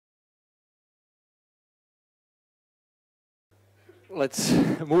let's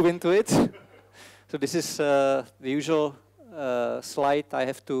move into it. So this is the usual slide I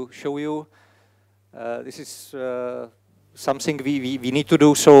have to show you. This is something we need to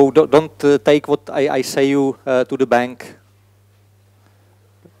do, so don't take what I say you to the bank.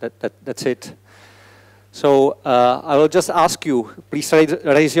 That's it. So I will just ask you, please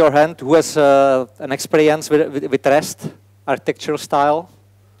raise your hand, who has an experience with REST architectural style?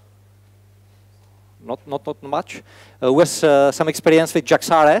 Not much. Who has some experience with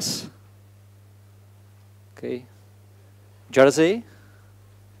JAX-RS? Okay. Jersey?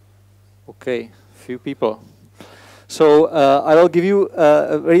 Okay, few people. So I will give you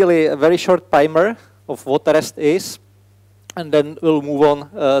really a very short primer of what REST is, and then we'll move on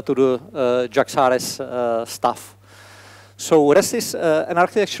to the JAX-RS stuff. So REST is an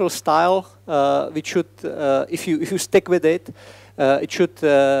architectural style which should, if you stick with it, it should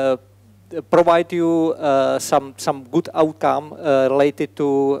provide you some good outcome related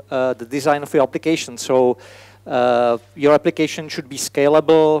to the design of your application. So your application should be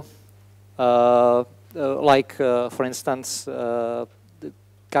scalable, like for instance,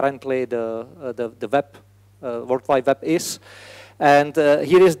 currently the web, World Wide Web is. And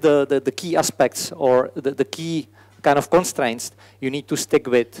here is the key aspects, or the key kind of constraints you need to stick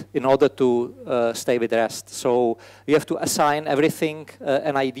with in order to stay with REST. So you have to assign everything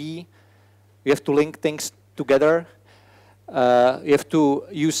an ID. You have to link things together. You have to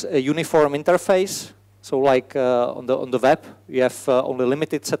use a uniform interface. So like on the web, you have only a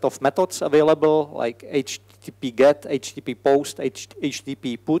limited set of methods available, like HTTP GET, HTTP POST,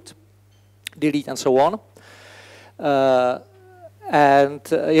 HTTP PUT, delete, and so on. And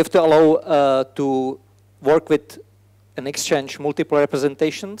you have to allow to work with and exchange multiple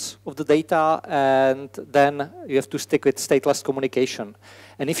representations of the data, and then you have to stick with stateless communication.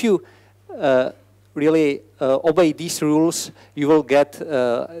 And if you really obey these rules, you will get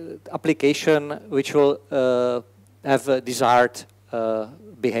application which will have a desired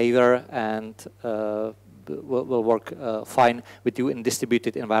behavior and will work fine with you in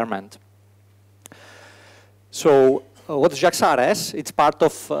distributed environment. So what's JAX-RS? It's part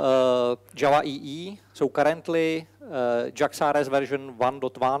of Java EE. So currently JAX-RS version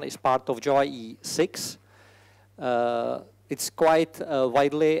 1.1 is part of Java EE 6. It's quite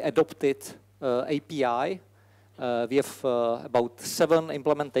widely adopted API. We have about 7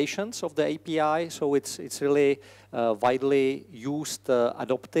 implementations of the API, so it's really widely used,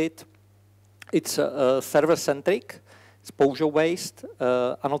 adopted. It's server-centric, it's POSIX-based,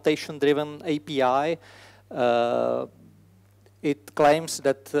 annotation-driven API. It claims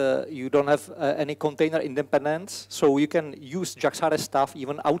that you don't have any container independence, so you can use JAX-RS stuff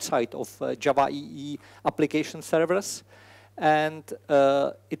even outside of Java EE application servers. And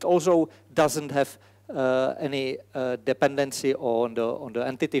it also doesn't have any dependency on the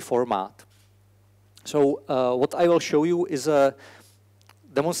entity format. So what I will show you is a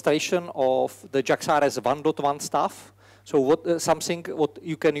demonstration of the JAX-RS 1.1 stuff. So something what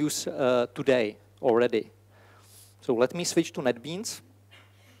you can use today already. So let me switch to NetBeans.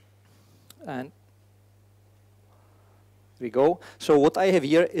 And here we go. So what I have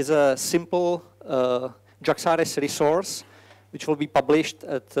here is a simple JAX-RS resource, which will be published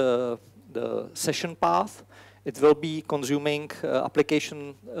at the session path. It will be consuming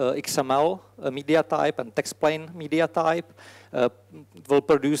application XML media type and text plane media type. It will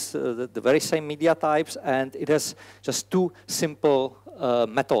produce the very same media types, and it has just 2 simple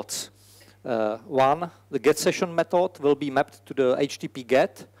methods. One, the get session method will be mapped to the HTTP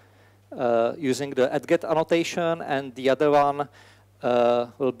GET using the @GET annotation, and the other one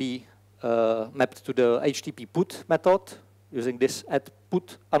will be mapped to the HTTP PUT method using this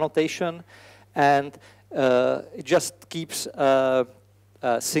 @PUT annotation, and it just keeps a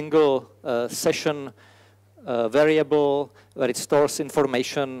single session variable where it stores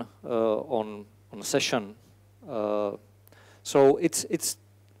information on a session. So it's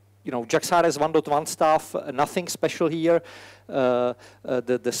JAX-RS 1.1 stuff, nothing special here.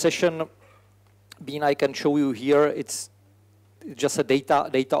 The session bean I can show you here, it's just a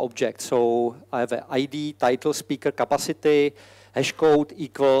data object. So I have an ID, title, speaker, capacity, hash code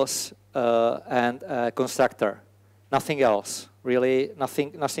equals, and a constructor. Nothing else, really,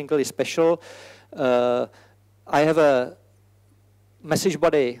 nothing really special. I have a message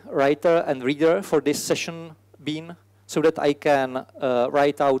body writer and reader for this session bean, so that I can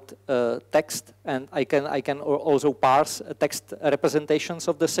write out text, and I can also parse text representations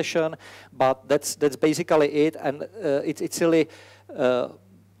of the session. But that's basically it, and it's really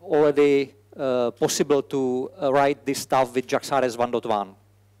already possible to write this stuff with JAX-RS 1.1.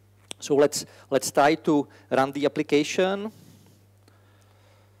 So let's try to run the application.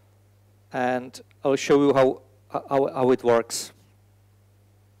 and I'll show you how it works.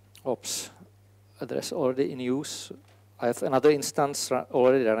 Oops, address already in use. I have another instance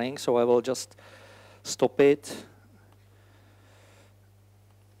already running, so I will just stop it.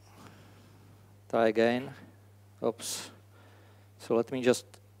 Try again. Oops. So let me just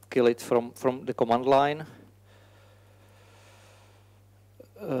kill it from the command line.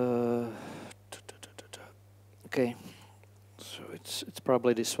 Okay. So it's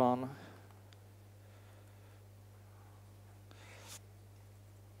probably this one.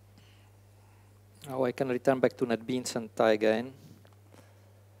 Now I can return back to NetBeans and try again.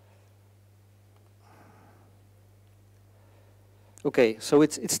 Okay, so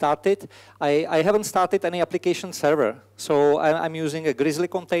it started. I haven't started any application server, so I'm using a Grizzly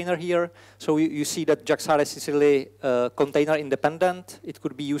container here. So you see that JAX-RS is really container independent. It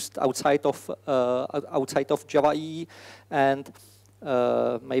could be used outside of Java EE, and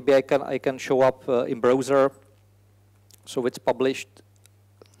maybe I can show up in browser. So it's published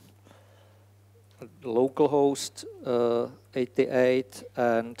localhost 88,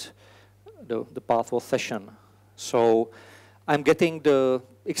 and the path was session. So I'm getting the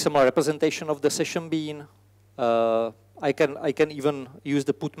XML representation of the session bean. I can even use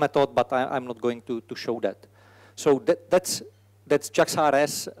the put method, but I'm not going to show that. So that's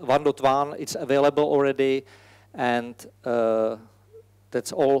JAX-RS 1.1. It's available already, and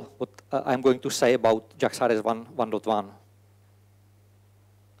that's all what I'm going to say about JAX-RS 1.1.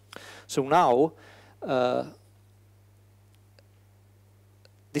 So now,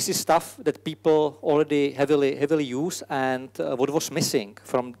 this is stuff that people already heavily use, and what was missing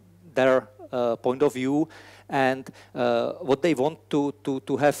from their point of view, and what they want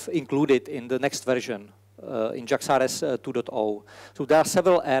to have included in the next version in JAX-RS 2.0. So there are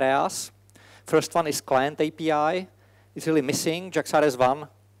several areas. First one is client API. It's really missing. JAX-RS 1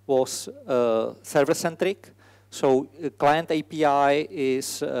 was server-centric, so client API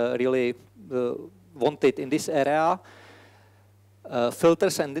is really wanted in this area.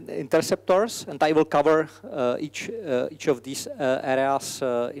 Filters and interceptors, and I will cover each of these areas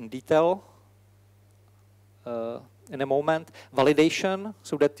in detail in a moment. Validation,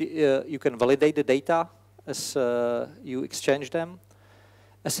 so that you can validate the data as you exchange them.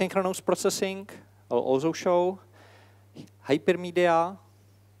 Asynchronous processing, I'll also show. Hypermedia,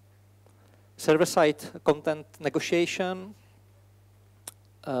 server-side content negotiation,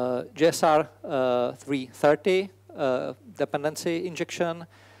 JSR 330, dependency injection,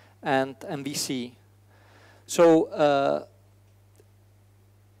 and MVC. So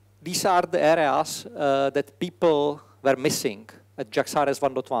these are the areas that people were missing at JAX-RS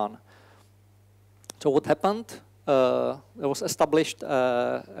 1.1. So what happened? There was established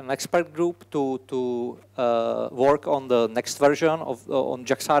an expert group to work on the next version on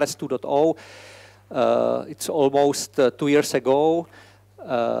JAX-RS 2.0. It's almost 2 years ago.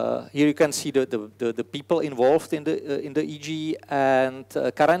 Here you can see the people involved in the EG, and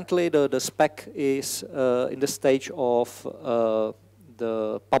currently the spec is in the stage of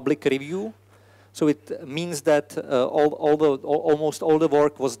the public review. So it means that almost all the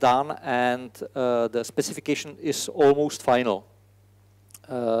work was done, and the specification is almost final.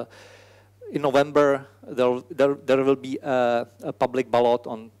 In November, there will be a public ballot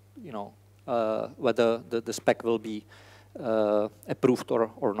on whether the spec will be approved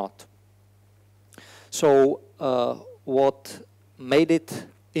or not. So what made it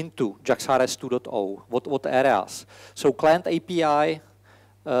into JAX-RS 2.0? What areas? So client API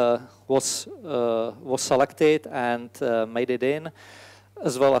was selected and made it in,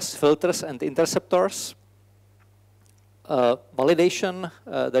 as well as filters and interceptors. Validation,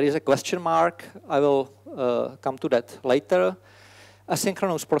 there is a question mark. I will come to that later.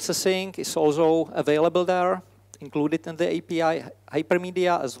 Asynchronous processing is also available there, included in the API.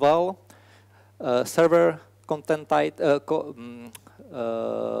 Hypermedia as well. Server content type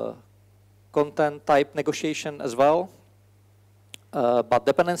negotiation as well. But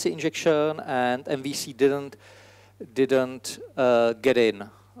dependency injection and MVC didn't get in.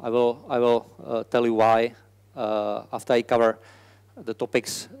 I will tell you why after I cover the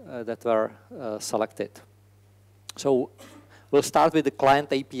topics that were selected. So we'll start with the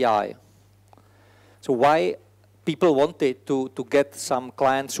client API. So why people wanted to get some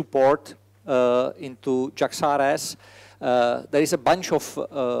client support into JAX-RS? There is a bunch of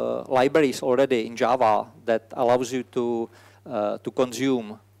libraries already in Java that allows you to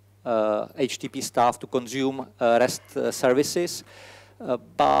consume HTTP stuff, to consume REST services,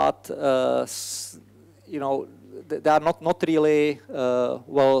 but they are not really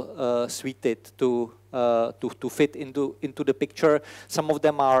well suited to fit into the picture. Some of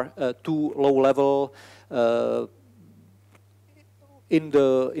them are too low level. In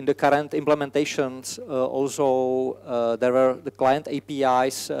the current implementations, also there were the client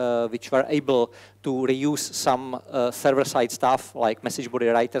APIs which were able to reuse some server-side stuff like message body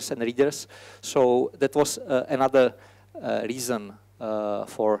writers and readers. So that was another reason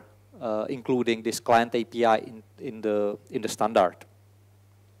for including this client API in the standard.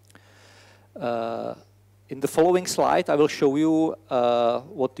 In the following slide, I will show you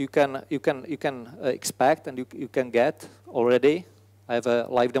what you can expect and you can get already. I have a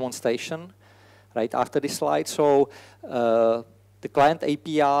live demonstration right after this slide. So the client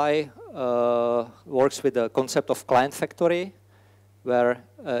API works with the concept of client factory, where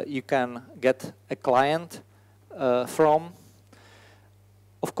you can get a client from.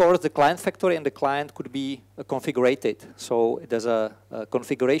 Of course, the client factory and the client could be configured. So there's a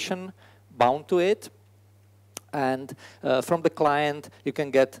configuration bound to it. And from the client, you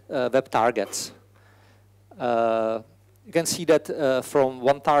can get web targets. You can see that from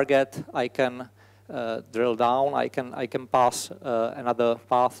one target, I can drill down. I can pass another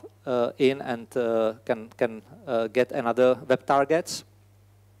path in and can get another web targets.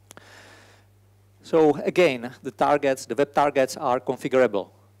 So again, the web targets are configurable.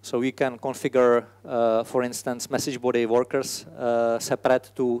 So we can configure, for instance, message body workers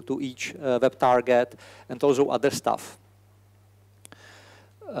separate to each web target and also other stuff.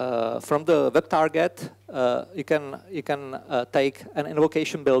 From the web target, you can take an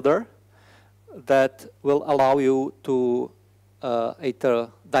invocation builder that will allow you to either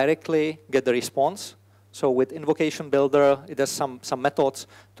directly get the response. So with invocation builder, it has some methods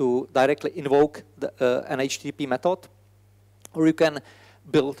to directly invoke an HTTP method, or you can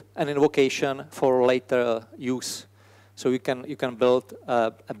build an invocation for later use. So you can build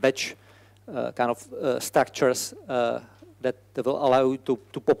a batch kind of structures that will allow you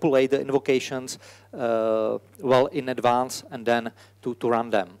to populate the invocations well in advance and then to run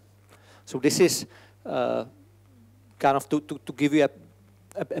them. So this is kind of to give you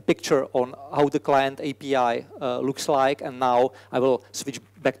a picture on how the client API looks like. And now I will switch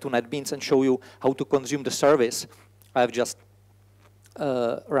back to NetBeans and show you how to consume the service I've just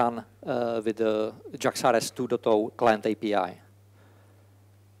run with the JAX-RS 2.0 client API.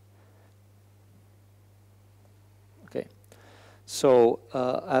 Okay, so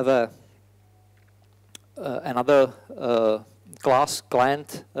I have another class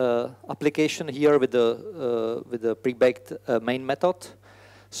client application here with the pre-baked main method.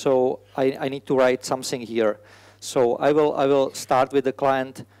 So I need to write something here. So I will start with the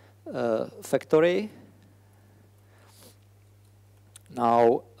client factory.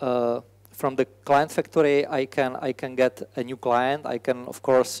 Now from the client factory, I can get a new client. I can of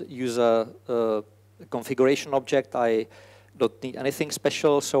course use a configuration object. I don't need anything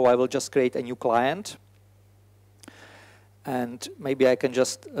special, so I will just create a new client. And maybe I can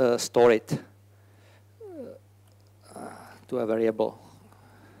just store it to a variable.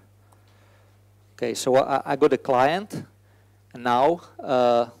 Okay, so I got a client, and now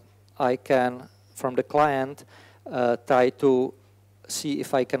I can, from the client, try to see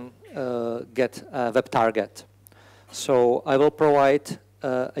if I can get a web target. So I will provide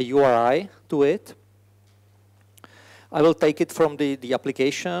a URI to it. I will take it from the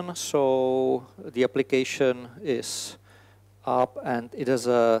application. So the application is up, and it has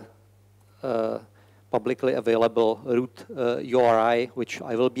a publicly available root URI, which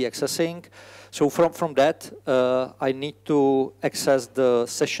I will be accessing. So from that, I need to access the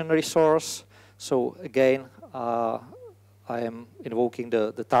session resource. So again, I am invoking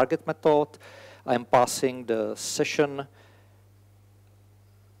the target method. I am passing the session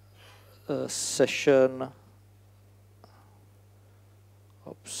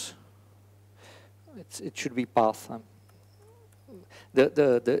oops, it should be path.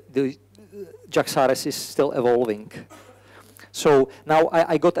 The JAX-RS is still evolving. So now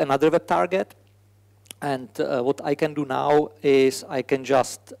I got another web target, and what I can do now is I can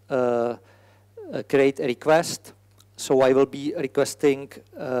just create a request. So I will be requesting.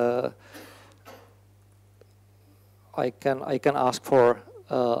 I can ask for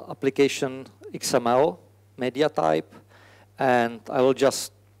application XML media type, and I will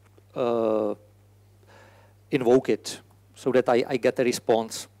just invoke it so that I get a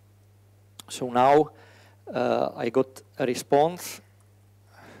response. So now I got a response,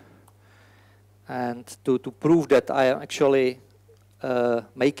 and to prove that I am actually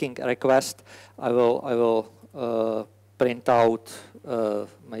making a request, I will print out.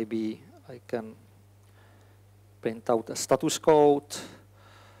 Maybe I can print out a status code,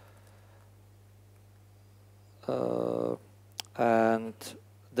 and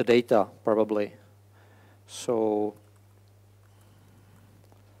the data probably. So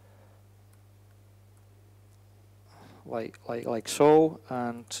like so,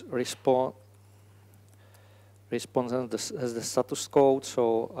 and response has the status code.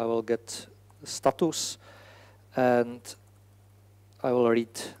 So I will get the status, and I will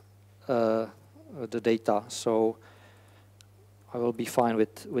read the data. So I will be fine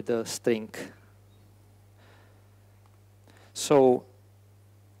with the string. So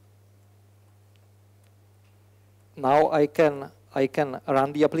now I can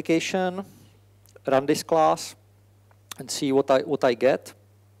run the application, run this class, and see what I get.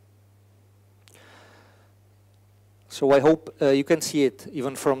 So I hope you can see it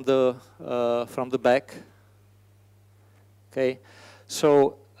even from the back. Okay,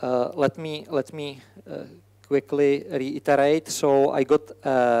 so let me quickly reiterate. So I got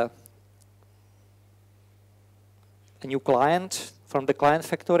a new client from the client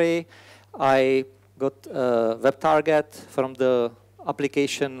factory. I got a web target from the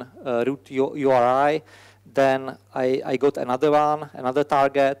application root URI. Then I got another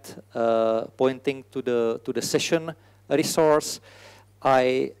target pointing to the session resource.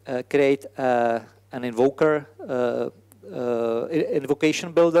 I create an invocation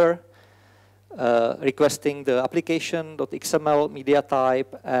builder requesting the application.xml media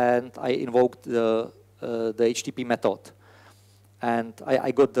type, and I invoked the HTTP method, and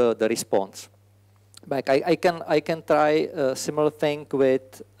I got the response back. I can try a similar thing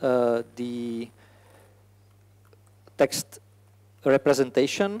with the text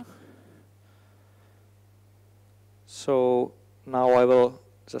representation. So now I will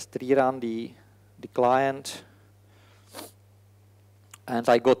just rerun the client, and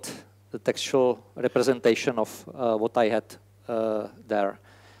I got the textual representation of what I had there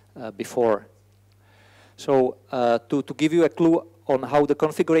before. So to give you a clue on how the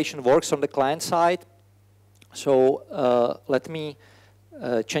configuration works on the client side, so let me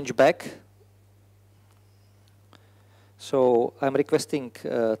change back. So I'm requesting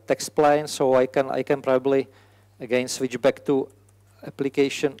text plane, so I can probably again switch back to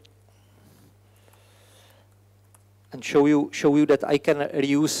application and show you that I can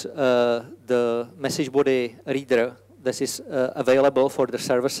reuse the message body reader that is available for the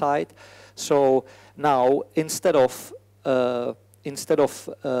server side. So now instead of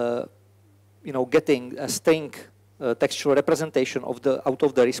getting a string textual representation out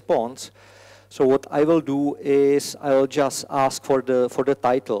of the response, so what I will do is I will just ask for the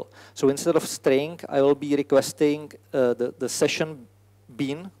title. So instead of string, I will be requesting the session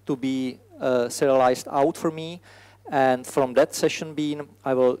bean to be serialized out for me, and from that session bean,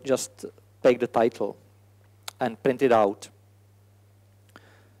 I will just take the title and print it out.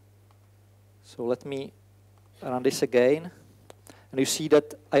 So let me run this again, and you see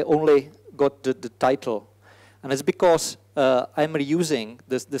that I only got the title. And it's because I'm reusing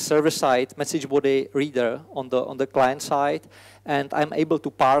the server-side message body reader on the client side, and I'm able to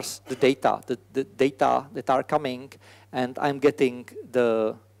parse the data that are coming, and I'm getting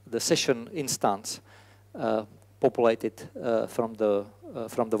the session instance populated from the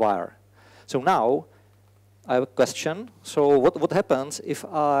wire. So now I have a question. So what happens if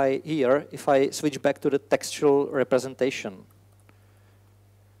I switch back to the textual representation?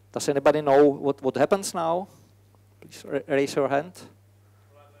 Does anybody know what happens now? Please raise your hand.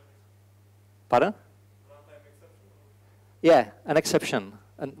 Pardon? Yeah, an exception.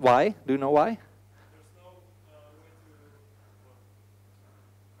 And why? Do you know why? There's no way to,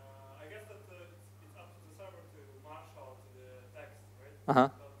 I guess that it's up to the server to marshal to the text, right? Uh-huh.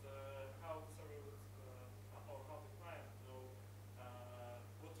 But how the server would, or how the client know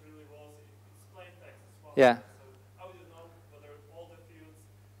what really was, it's plain text as well. Yeah. So how do you know whether all the fields,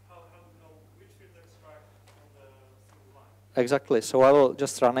 how do you know which field to extract from the single line? Exactly. So I will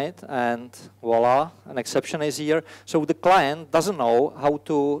just run it, and voila, an exception is here. So the client doesn't know how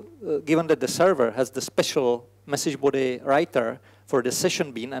to, given that the server has the special message body writer for the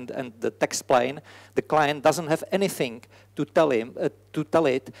session bean and the text plane, the client doesn't have anything to tell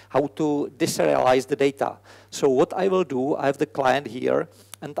it how to deserialize the data. So what I will do, I have the client here,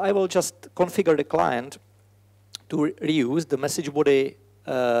 and I will just configure the client to reuse the message body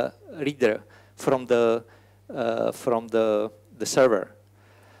reader from the server.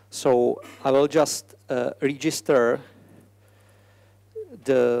 So I will just register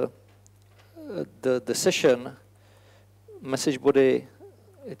the session message body.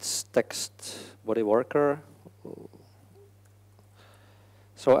 It's text body worker.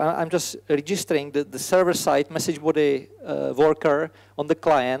 So I'm just registering the server-side message body worker on the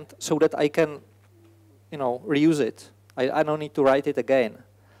client so that I can, reuse it. I don't need to write it again.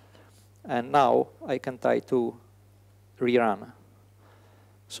 And now I can try to rerun.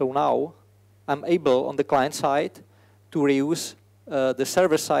 So now I'm able, on the client side, to reuse the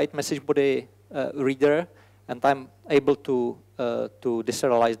server-side message body reader, and I'm able to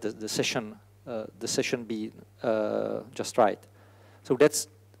deserialize the session be just right. So that's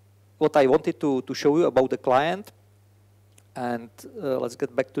what I wanted to show you about the client. And let's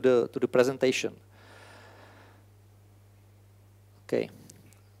get back to the presentation. Okay,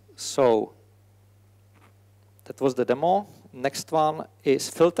 so that was the demo. Next one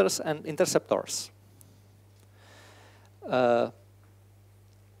is filters and interceptors.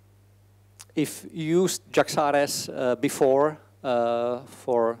 If you used JAX-RS before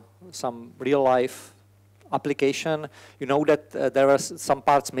for some real-life application, you know that there are some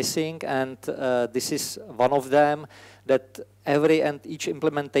parts missing, and this is one of them that every and each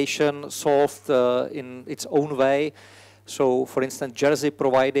implementation solved in its own way. So, for instance, Jersey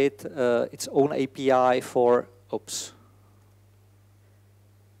provided its own API for, oops.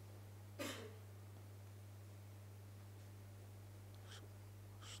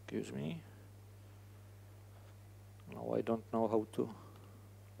 Excuse me. No, I don't know how to.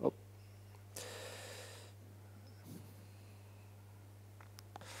 Oh.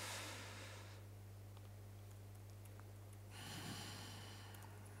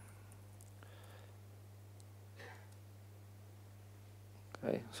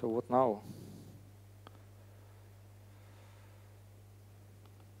 Okay, so what now?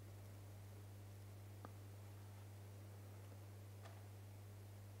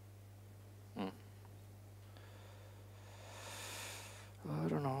 I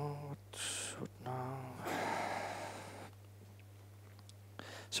don't know what now.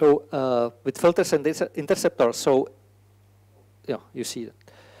 So with filters and interceptors, so yeah, you see that.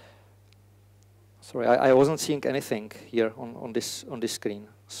 Sorry, I wasn't seeing anything here on this screen.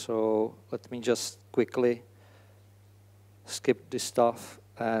 So let me just quickly skip this stuff.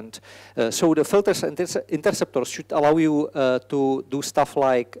 And so the filters and interceptors should allow you to do stuff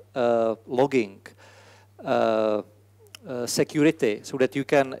like logging, security, so that you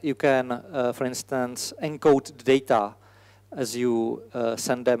can for instance, encode the data as you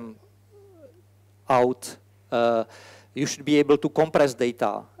send them out. You should be able to compress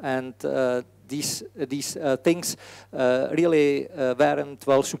data, and these things really weren't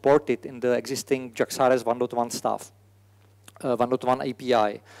well supported in the existing JAX-RS 1.1 stuff, 1.1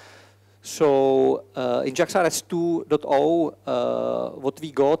 API. So in JAX-RS 2.0, what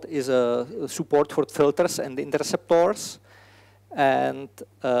we got is a support for filters and interceptors, and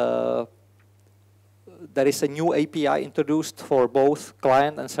there is a new API introduced for both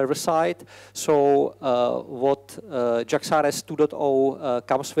client and server side. So what JAX-RS 2.0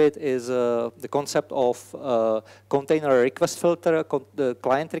 comes with is the concept of container request filter, the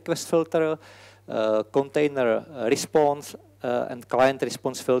client request filter, container response, and client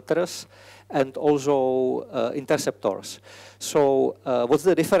response filters, and also interceptors. So what's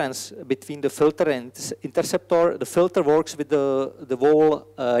the difference between the filter and interceptor? The filter works with the whole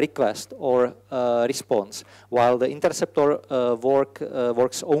request or response, while the interceptor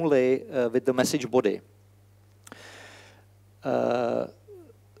works only with the message body.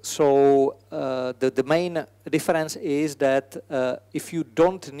 So the main difference is that if you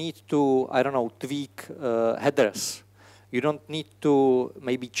don't need to, I don't know, tweak headers, you don't need to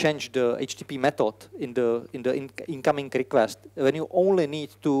maybe change the HTTP method in the incoming request. When you only need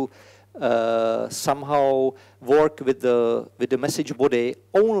to somehow work with the message body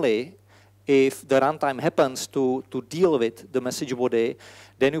only if the runtime happens to deal with the message body,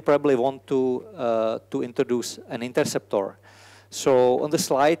 then you probably want to introduce an interceptor. So on the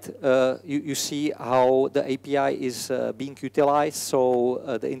slide, you see how the API is being utilized.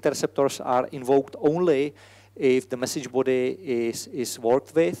 So the interceptors are invoked only if the message body is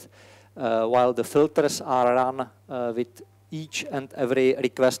worked with, while the filters are run with each and every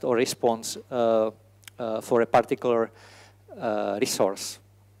request or response for a particular resource.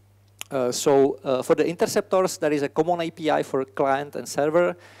 So for the interceptors, there is a common API for client and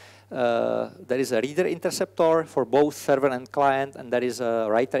server. There is a reader interceptor for both server and client, and there is a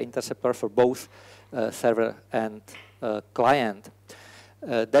writer interceptor for both server and client.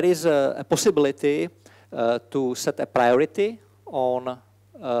 There is a possibility to set a priority on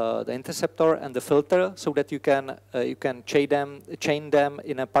the interceptor and the filter, so that you can chain them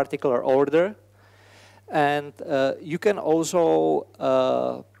in a particular order, and you can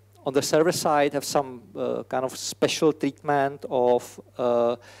also on the server side, have some kind of special treatment of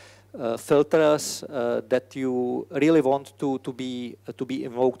filters that you really want to be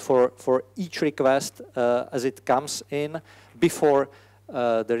invoked for each request as it comes in before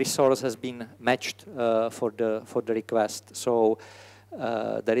the resource has been matched for the request. So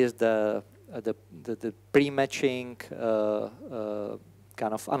there is the pre-matching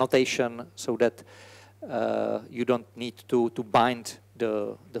kind of annotation so that you don't need to bind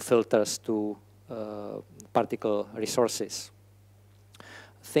the filters to particular resources. I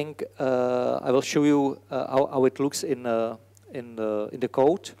think I will show you how it looks in the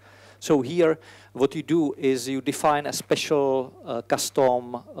code. So here, what you do is you define a special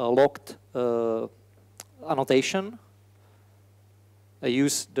custom locked annotation. I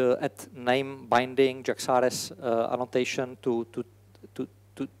use the @name binding JAX-RS annotation to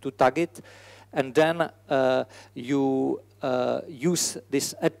tag it, and then you use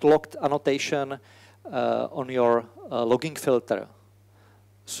this @locked annotation on your logging filter.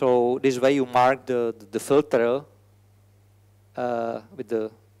 So this way you mark the filter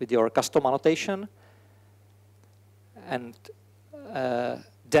with your custom annotation, and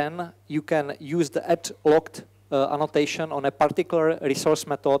then you can use the @locked annotation on a particular resource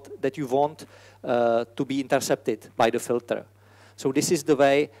method that you want to be intercepted by the filter. So this is the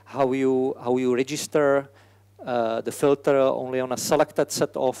way how you register the filter only on a selected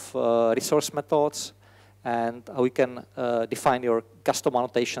set of resource methods, and how you can define your custom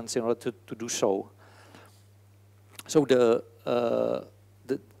annotations in order to do so. So the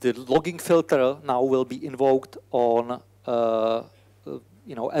logging filter now will be invoked on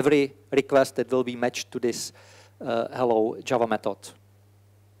every request that will be matched to this hello Java method.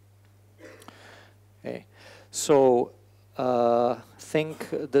 Okay. So I think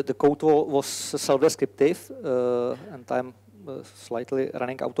the code was self-descriptive, and I'm slightly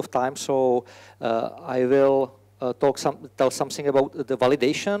running out of time, so I will tell something about the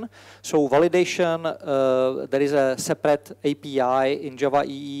validation. So validation, there is a separate API in Java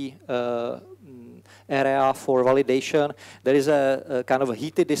EE area for validation. There is a kind of a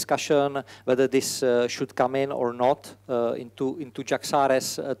heated discussion whether this should come in or not into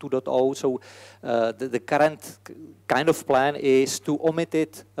JAX-RS 2.0. So the current kind of plan is to omit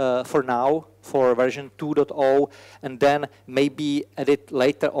it for now for version 2.0, and then maybe add it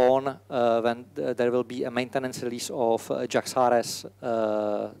later on when there will be a maintenance release of JAX-RS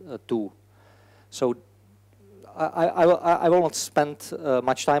 2. So I will not spend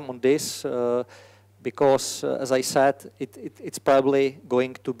much time on this because, as I said, it's probably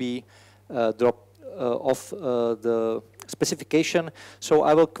going to be dropped off the specification. So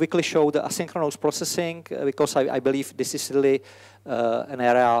I will quickly show the asynchronous processing because I believe this is really an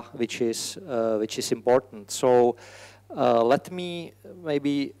area which is important. So let me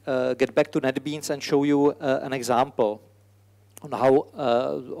maybe get back to NetBeans and show you an example on how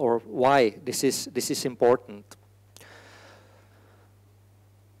or why this is important.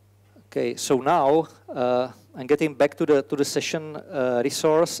 Okay, so now I'm getting back to the session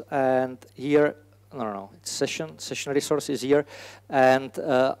resource, and here, no, it's session resource is here, and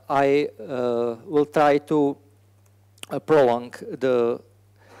I will try to prolong the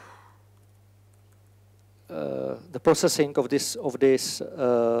processing of this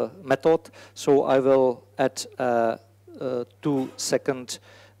method. So I will add a 2-second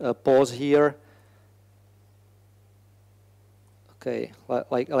pause here. Okay,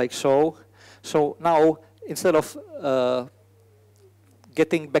 like so. So now, instead of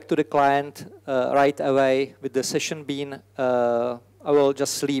getting back to the client right away with the session bean, I will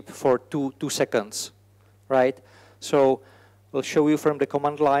just sleep for two seconds, right? So we'll show you from the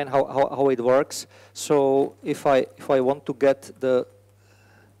command line how it works. So if I want to get the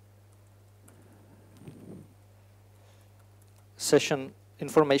session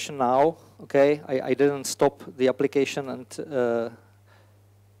information now, okay, I didn't stop the application, and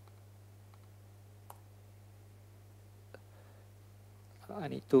I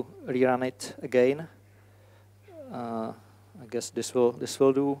need to rerun it again. I guess this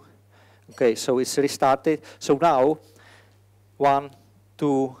will do. Okay, so it's restarted. So now, 1,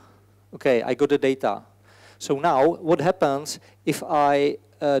 2, okay, I got the data. So now, what happens if I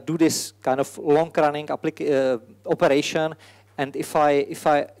do this kind of long-running operation, and if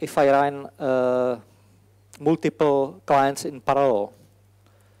I run multiple clients in parallel?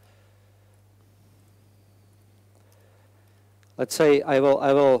 Let's say I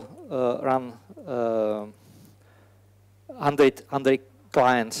will run 100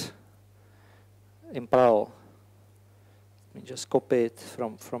 clients in parallel. Let me just copy it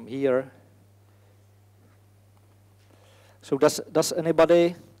from here. So does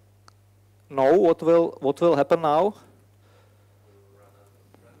anybody no, what will happen now?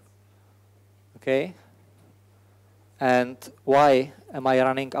 Okay. And why am I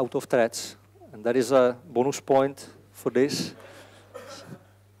running out of threads? And there is a bonus point for this.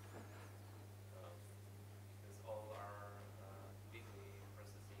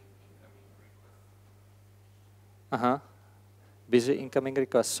 Busy incoming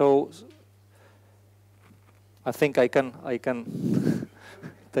requests. So I think I can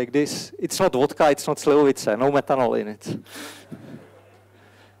take this. It's not vodka, it's not slivovice, no methanol in it.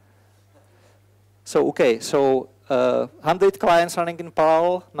 So okay, so 100 clients running in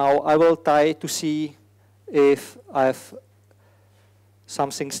parallel. Now I will try to see if I have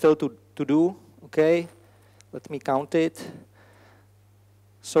something still to do. Okay, let me count it.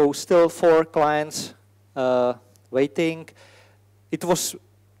 So still 4 clients waiting. It was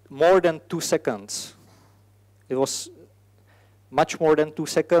more than 2 seconds. It was much more than 2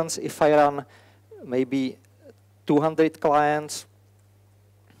 seconds. If I run maybe 200 clients,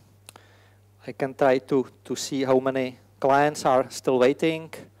 I can try to see how many clients are still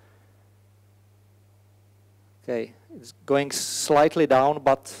waiting. Okay, it's going slightly down,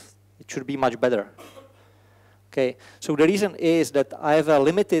 but it should be much better. Okay, so the reason is that I have a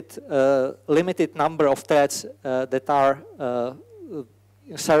limited number of threads that are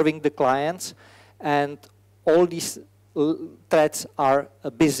serving the clients, and all these threads are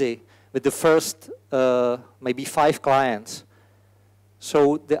busy with the first maybe 5 clients.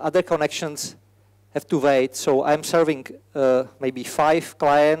 So the other connections have to wait. So I'm serving maybe 5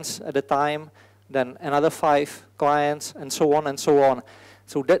 clients at a time, then another 5 clients, and so on and so on.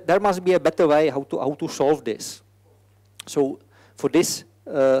 So there must be a better way how to solve this. So for this,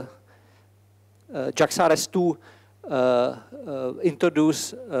 JAX-RS 2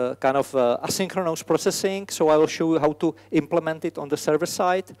 introduce kind of asynchronous processing. So I will show you how to implement it on the server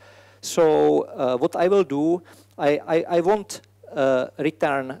side. So what I will do, I won't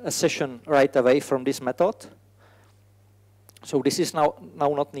return a session right away from this method. So this is now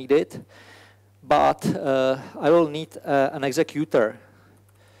not needed, but I will need an executor.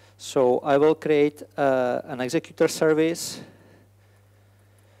 So I will create an executor service.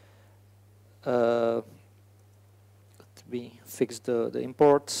 Let me fix the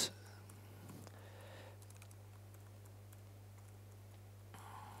imports.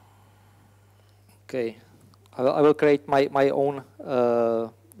 Okay, I will create my own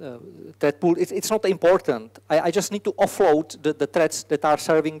thread pool. It's not important. I just need to offload the threads that are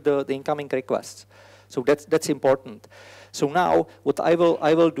serving the incoming requests. So that's important. So now what I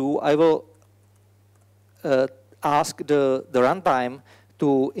will do, I will ask the runtime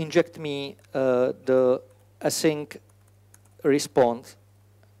to inject me the async response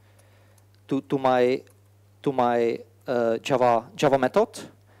to my Java method,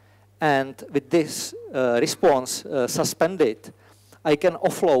 and with this response suspended, I can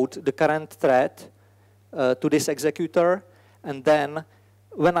offload the current thread to this executor, and then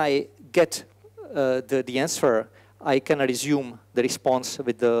when I get the answer, I can resume the response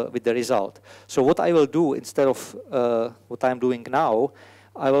with the result. So what I will do instead of what I'm doing now,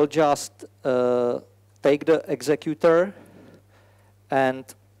 I will just take the executor and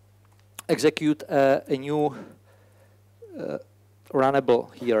execute a new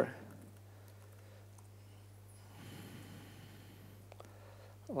runnable here.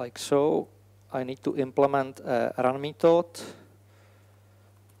 Like so. I need to implement a run method.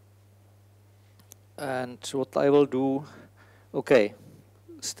 And what I will do, okay,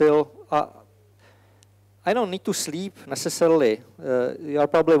 still, I don't need to sleep necessarily. You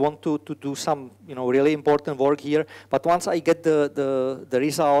probably want to do some, really important work here. But once I get the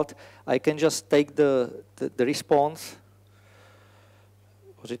result, I can just take the response.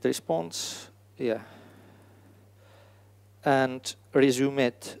 Was it response? Yeah. And resume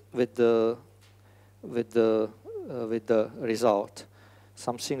it with the result.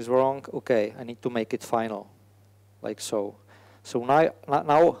 Something's wrong. Okay, I need to make it final, like so. So now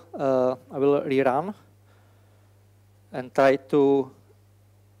I will rerun and try to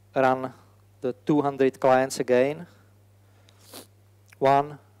run the 200 clients again.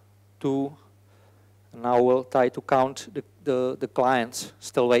 1, 2. And now we'll try to count the clients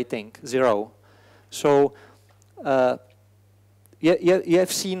still waiting. 0. So you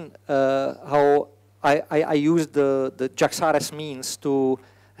have seen how I use the JAX-RS means to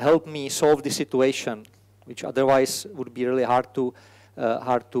help me solve the situation, which otherwise would be really hard to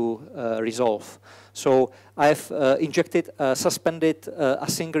resolve. So I've injected a suspended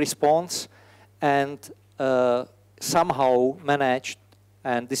async response and somehow managed,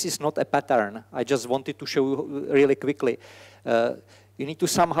 and this is not a pattern, I just wanted to show you really quickly. you need to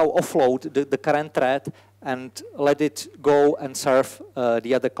somehow offload the current thread and let it go and serve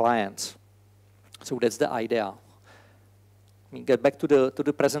the other clients. So that's the idea. Let me get back to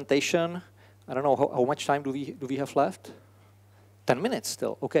the presentation. I don't know how much time do we have left? 10 minutes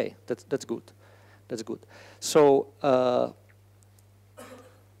still. Okay, that's good. That's good. So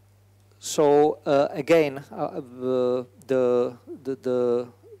again, the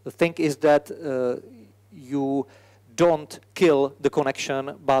thing is that you don't kill the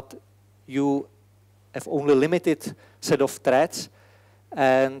connection, but you have only limited set of threads,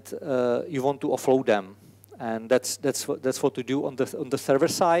 and you want to offload them, and that's what to do on the server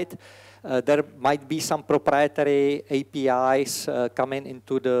side. There might be some proprietary APIs coming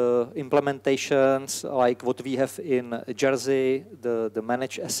into the implementations, like what we have in Jersey, the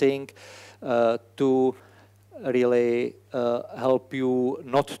ManagedAsync, to really help you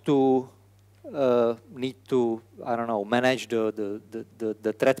not to need to, I don't know, manage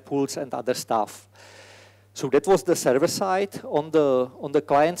the thread pools and other stuff. So that was the server side. On the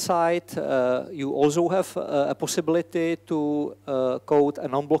client side, you also have a possibility to code a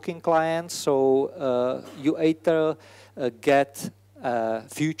non-blocking client. So you either get a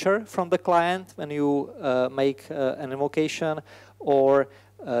future from the client when you make an invocation, or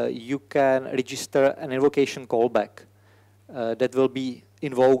you can register an invocation callback that will be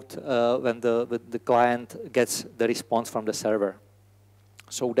invoked when the client gets the response from the server.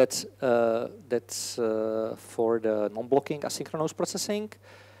 So that's for the non-blocking asynchronous processing.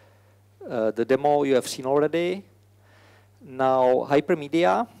 The demo you have seen already. Now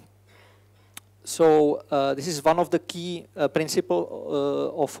hypermedia. So this is one of the key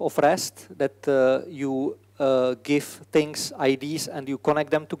principles of REST, that you give things IDs and you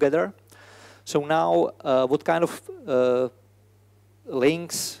connect them together. So now what kind of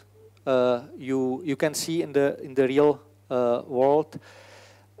links you can see in the real world?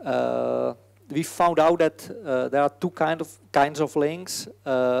 We found out that there are two kinds of links.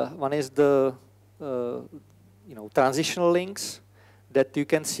 One is the transitional links that you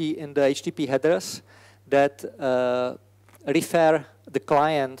can see in the HTTP headers that refer the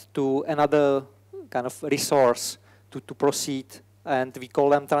client to another kind of resource to proceed, and we call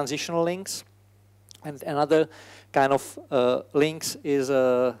them transitional links. And another kind of links is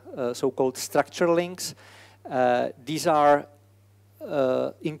so-called structure links. These are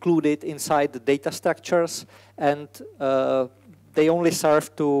included inside the data structures, and they only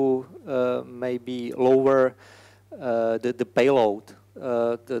serve to maybe lower the payload,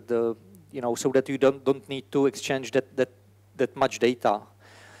 so that you don't need to exchange that much data.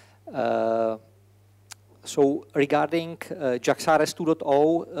 So regarding JAX-RS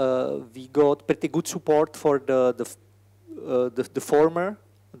 2.0, we got pretty good support for the former,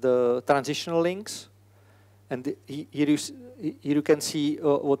 the transitional links, and here you can see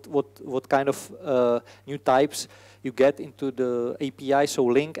what kind of new types you get into the API. So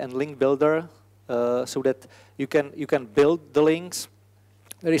link and link builder, so that you can build the links.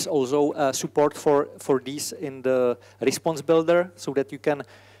 There is also support for these in the response builder, so that you can,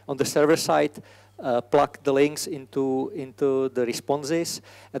 on the server side, plug the links into the responses.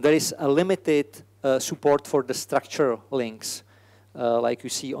 And there is a limited support for the structure links, like you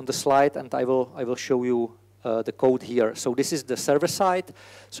see on the slide, and I will show you the code here. So this is the server side.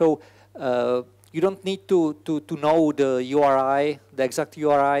 So you don't need to know the URI, the exact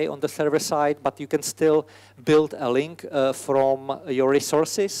URI on the server side, but you can still build a link from your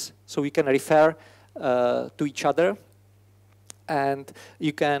resources, so you can refer to each other, and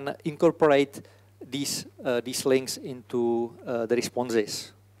you can incorporate these links into the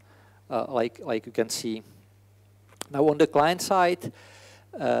responses, like you can see. Now on the client side,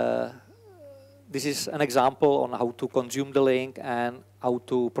 this is an example on how to consume the link and how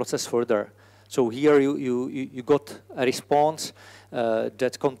to process further. So here you got a response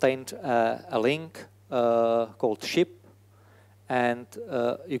that contained a link called ship, and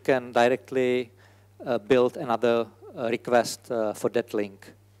you can directly build another request for that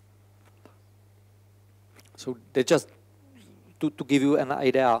link. So they just to give you an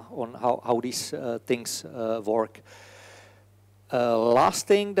idea on how these things work. Last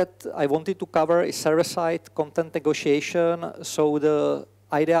thing that I wanted to cover is server-side content negotiation. So the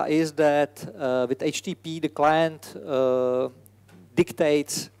idea is that with HTTP, the client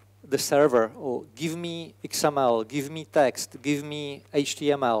dictates the server, oh, give me XML, give me text, give me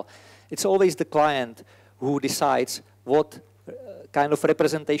HTML. It's always the client who decides what kind of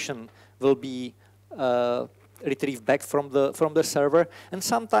representation will be retrieved back from the server, and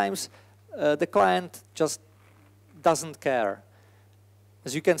sometimes the client just doesn't care.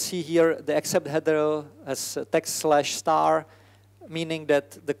 As you can see here, the accept header has text /*, meaning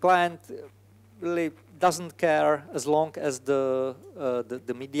that the client really doesn't care as long as the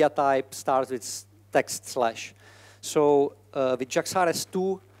media type starts with text slash. So with JAX-RS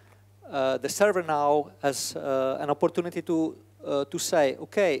 2, the server now has an opportunity to say,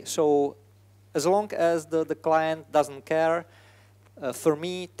 okay, so as long as the client doesn't care, for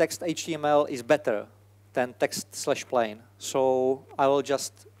me, text HTML is better than text slash plain. So I will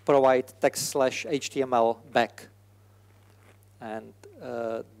just provide text slash HTML back. And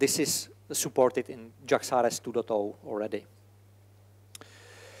this is supported in JAX-RS 2.0 already.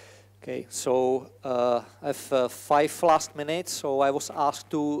 Okay, so I have 5 last minutes, so I was asked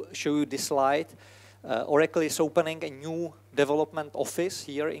to show you this slide. Oracle is opening a new development office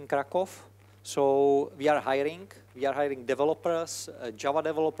here in Krakow. So we are hiring developers, Java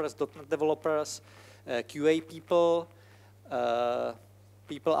developers, .NET developers, QA people.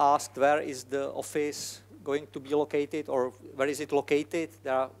 People asked where is the office going to be located, or where is it located?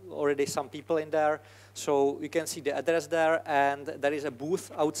 There are already some people in there. So you can see the address there, and there is a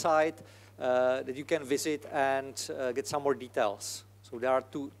booth outside that you can visit and get some more details. So there are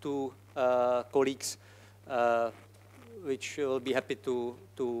two colleagues which will be happy to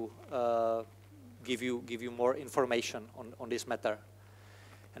give you more information on this matter.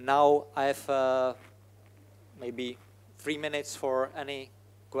 And now I have maybe 3 minutes for any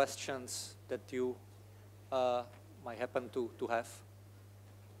questions that you might happen to have.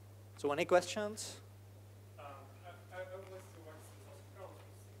 So any questions?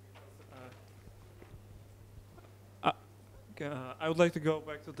 I would like to go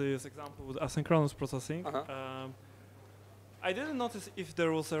back to this example with asynchronous processing. I didn't notice if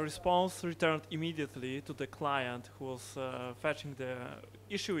there was a response returned immediately to the client who was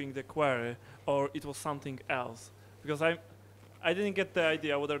issuing the query, or it was something else. Because I didn't get the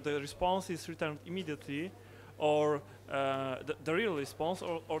idea whether the response is returned immediately, or the real response,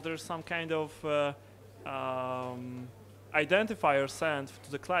 or there's some kind of identifier sent to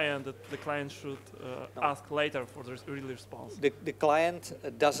the client that the client should ask later for the real response. The client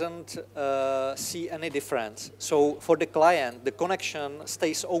doesn't see any difference. So for the client, the connection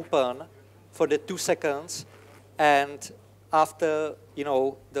stays open for the 2 seconds, and after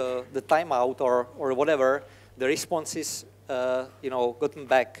the timeout or whatever, the response is gotten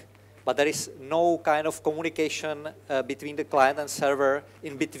back. But there is no kind of communication between the client and server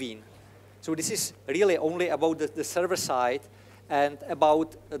in between. So this is really only about the server side and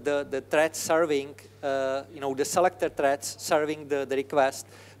about the thread serving, the selector threads serving the request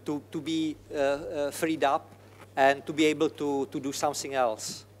to be freed up and to be able to do something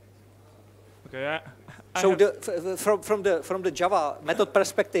else. Okay. So from the Java method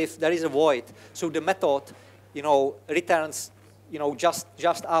perspective, there is a void. So the method, returns,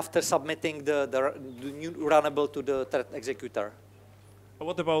 just after submitting the new runnable to the thread executor.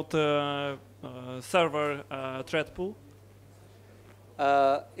 What about server thread pool?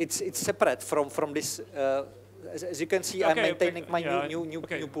 It's separate from this. As you can see, okay, I'm maintaining my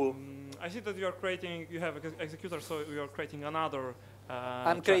new pool. I see that you have an executor, so you are creating another.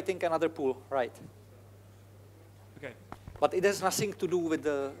 I'm creating another pool, right? Okay. But it has nothing to do with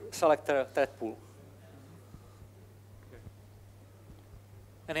the selector thread pool. Okay.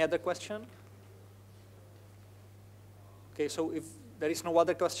 Any other question? Okay, so if there is no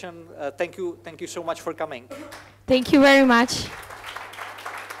other question, thank you so much for coming. Thank you very much.